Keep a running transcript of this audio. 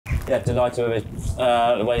yeah, delighted with his,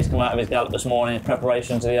 the way he's come out of his gallop this morning, his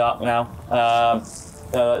preparation to the Arc now.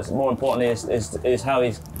 More importantly is how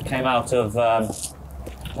he came out of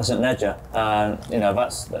St Ledger. You know,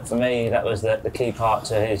 that's, for me, that was the key part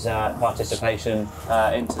to his participation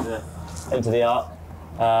into the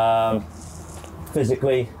Arc.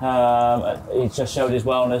 Physically, he just showed his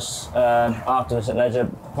wellness after the St Ledger,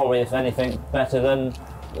 probably, if anything, better than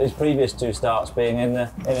his previous 2 starts, being in the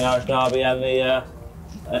Irish Derby and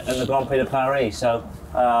the Grand Prix de Paris. So,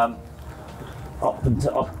 he's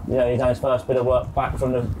done his first bit of work back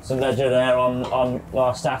from the St Ledger there on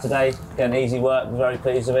last Saturday. Again, easy work. Very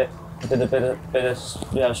pleased with it. Did a bit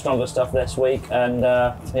of stronger stuff this week, and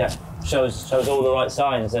shows all the right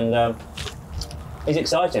signs. And he's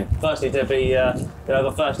exciting. Firstly, to be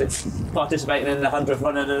firstly participating in the 100th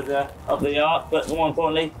run of the Arc, but more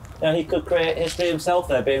importantly, he could create history himself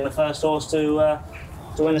there, being the first horse to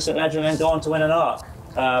win the St Ledger and then go on to win an Arc.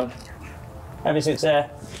 Everything's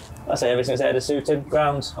there. I say everything's there to suit him.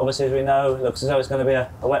 Ground, obviously, as we know, looks as though it's going to be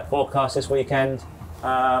a wet forecast this weekend,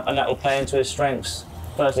 and that will play into his strengths.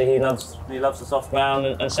 Firstly, he loves the soft ground,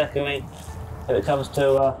 and secondly, if it comes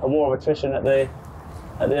to a war of attrition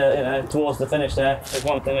towards the finish there, there's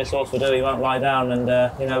one thing this horse will do: he won't lie down.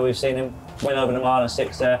 And we've seen him win over the mile and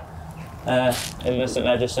 6 there in the St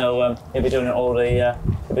Ledger, so he'll be doing it all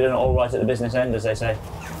right at the business end, as they say.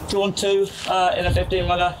 Drawn 2 in a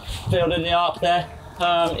 15-runner field in the Arc there.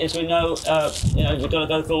 As we know, you've got to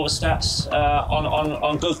go through all the stats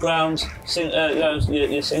on good ground.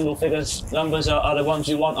 Your single figures numbers are the ones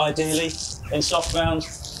you want ideally. In soft ground,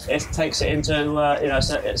 it takes it into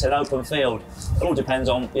it's an open field. It all depends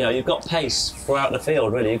on you've got pace throughout the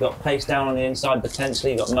field really. You've got pace down on the inside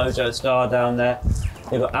potentially. You've got Mojo Star down there.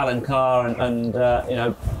 You've got Alan Carr and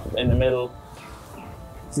in the middle.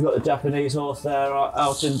 You've got the Japanese horse there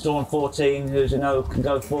out in Dawn 14, who can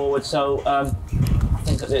go forward. So I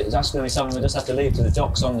think that's going to be something we just have to leave to the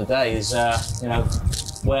jocks on the day. Is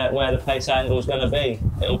where the pace angle is going to be.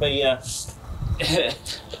 It'll be.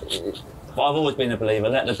 But I've always been a believer.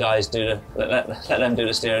 Let the guys let them do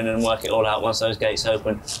the steering and work it all out. Once those gates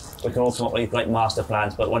open, we can ultimately make master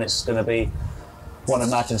plans. But when it's going to be, one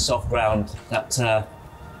imagine soft ground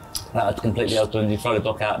that completely open, you throw the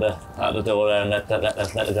book out the door there and let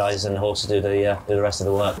the guys and the horses do the rest of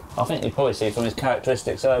the work. I think you probably see from his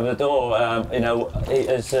characteristics over the door.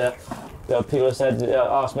 People have said,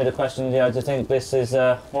 asked me the question, do you think this is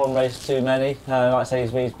one race too many? Like I say,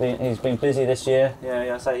 he's been busy this year.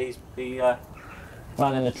 I say he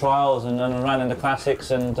ran in the trials and ran in the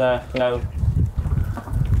classics, and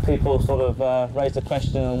people sort of raised the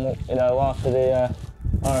question, after the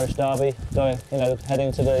Irish Derby,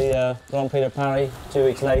 heading to the Grand Prix de Paris 2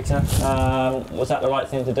 weeks later. Was that the right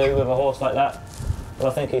thing to do with a horse like that? Well,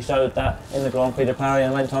 I think he showed that in the Grand Prix de Paris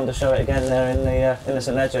and went on to show it again there in the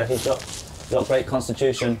St Ledger. He's got great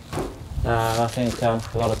constitution. I think a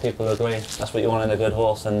lot of people agree. That's what you want in a good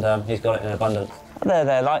horse, and he's got it in abundance.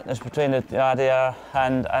 Their likeness between the Adayar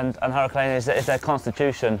and Hurricane is their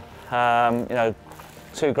constitution.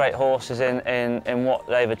 2 great horses in what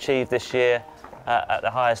they've achieved this year at the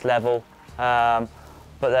highest level. But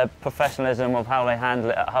their professionalism of how they handle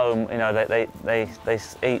it at home, they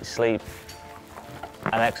eat, sleep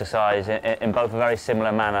and exercise in both a very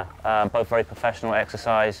similar manner, both very professional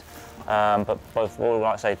exercise, but both, like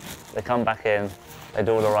I say, they come back in, they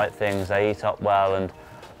do all the right things, they eat up well, and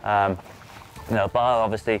bar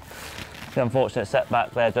obviously the unfortunate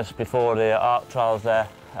setback there just before the Arc trials there,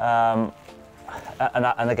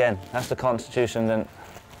 and again, that's the constitution that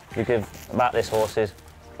you give about this horses.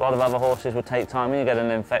 A lot of other horses would take time. When you get an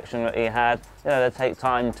infection that he had, they take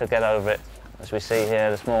time to get over it, as we see here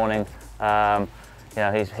this morning.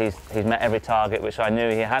 He's met every target, which I knew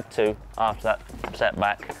he had to after that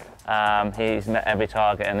setback. He's met every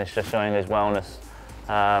target, and it's just showing his wellness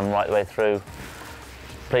right the way through.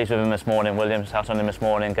 Pleased with him this morning. Williams sat on him this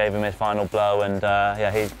morning, gave him his final blow, and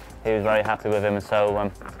he was very happy with him, and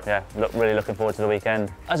so really looking forward to the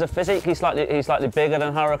weekend. As a physique, he's slightly bigger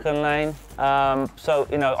than Hurricane Lane, so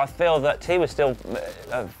I feel that he was still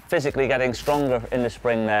physically getting stronger in the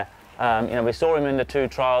spring there. We saw him in the 2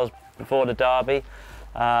 trials before the Derby,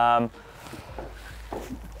 and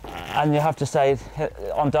you have to say,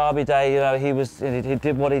 on Derby day, he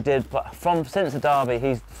did what he did, but since the Derby,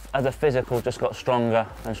 he's, as a physical, just got stronger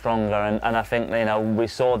and stronger, and I think we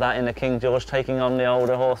saw that in the King George, taking on the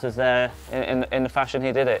older horses there in the fashion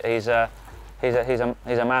he did it. He's a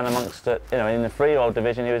man amongst the, in the 3-year-old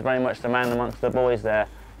division, he was very much the man amongst the boys there.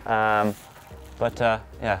 Like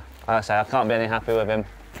I say, I can't be any happy with him.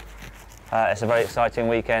 It's a very exciting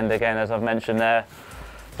weekend again, as I've mentioned there.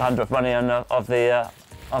 The 100th running of the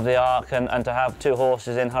the Arc, and to have 2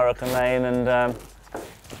 horses in Hurricane Lane and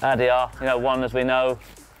Adayar. You know, one, as we know,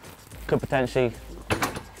 could potentially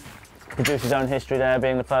produce his own history there,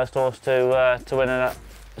 being the first horse to win a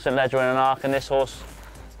St Ledger in an Arc, and this horse,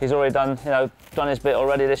 he's already done his bit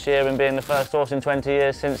already this year in being the first horse in 20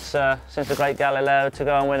 years since the great Galileo to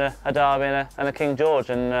go and win a Derby and a King George,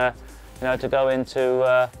 and to go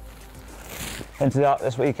into the Arc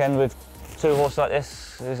this weekend with 2 horses like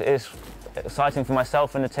this is exciting for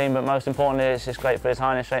myself and the team, but most importantly it's just great for His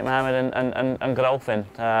Highness Sheikh Mohammed and Godolphin.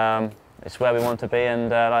 It's where we want to be,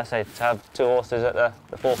 and like I say, to have 2 horses at the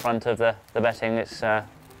forefront of the betting, it's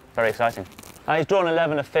very exciting. He's drawn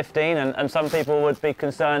 11 of 15, and some people would be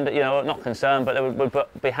concerned, not concerned, but they would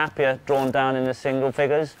be happier drawn down in the single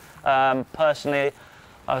figures. Personally,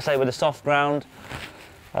 I would say with the soft ground,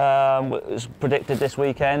 was predicted this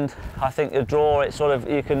weekend, I think the draw, it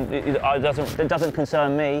doesn't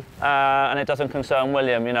concern me, and it doesn't concern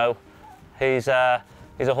William. He's a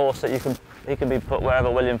horse that he can be put wherever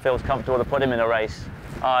William feels comfortable to put him in a race.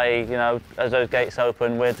 As those gates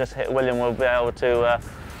open, William will be able to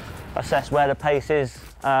assess where the pace is,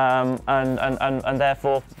 and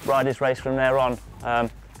therefore ride his race from there on.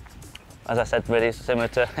 As I said, really similar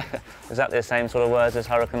to exactly the same sort of words as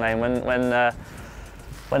Hurricane Lane.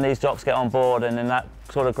 When these jocks get on board and in that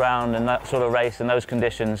sort of ground and that sort of race and those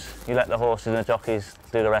conditions, you let the horses and the jockeys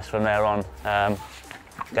do the rest from there on.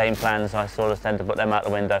 Game plans, I sort of tend to put them out the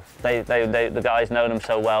window. The guys know them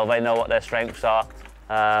so well, they know what their strengths are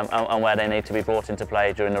and where they need to be brought into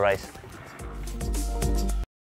play during the race.